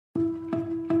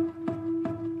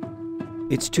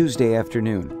It's Tuesday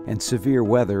afternoon, and severe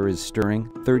weather is stirring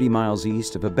 30 miles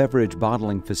east of a beverage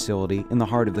bottling facility in the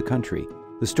heart of the country.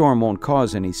 The storm won't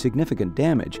cause any significant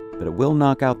damage, but it will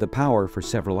knock out the power for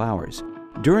several hours.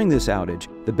 During this outage,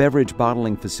 the beverage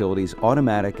bottling facility's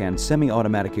automatic and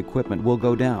semi-automatic equipment will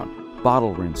go down.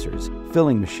 Bottle rinsers,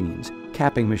 filling machines,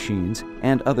 capping machines,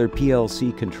 and other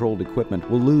PLC-controlled equipment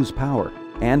will lose power.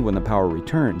 And when the power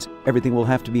returns, everything will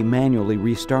have to be manually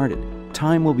restarted.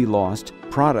 Time will be lost,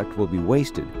 product will be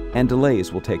wasted, and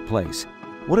delays will take place.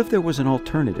 What if there was an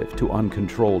alternative to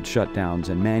uncontrolled shutdowns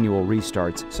and manual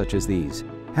restarts such as these?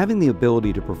 Having the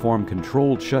ability to perform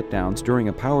controlled shutdowns during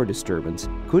a power disturbance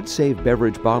could save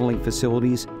beverage bottling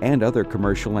facilities and other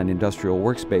commercial and industrial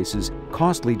workspaces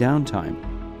costly downtime.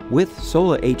 With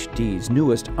Sola HD's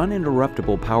newest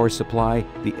uninterruptible power supply,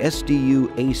 the SDU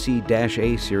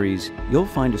AC-A series, you'll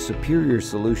find a superior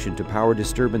solution to power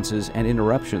disturbances and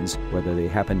interruptions, whether they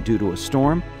happen due to a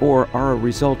storm or are a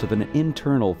result of an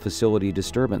internal facility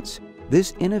disturbance.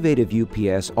 This innovative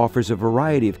UPS offers a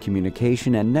variety of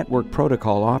communication and network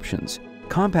protocol options.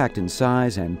 Compact in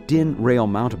size and DIN rail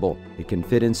mountable, it can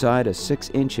fit inside a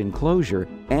 6-inch enclosure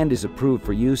and is approved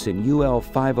for use in UL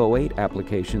 508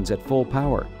 applications at full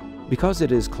power. Because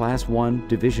it is Class 1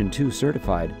 Division 2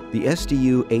 certified, the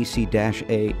SDU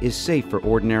AC-A is safe for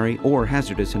ordinary or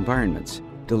hazardous environments.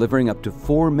 Delivering up to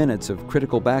 4 minutes of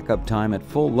critical backup time at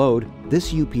full load,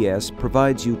 this UPS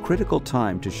provides you critical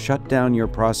time to shut down your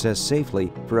process safely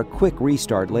for a quick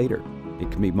restart later. It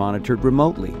can be monitored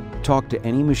remotely, talk to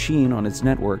any machine on its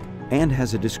network, and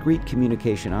has a discrete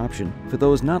communication option for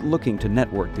those not looking to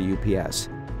network the UPS.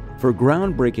 For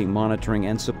groundbreaking monitoring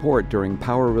and support during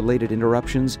power-related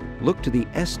interruptions, look to the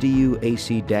SDU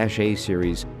AC-A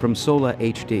series from Sola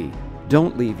HD.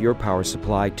 Don't leave your power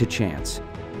supply to chance.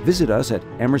 Visit us at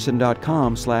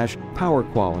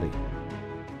emerson.com/powerquality.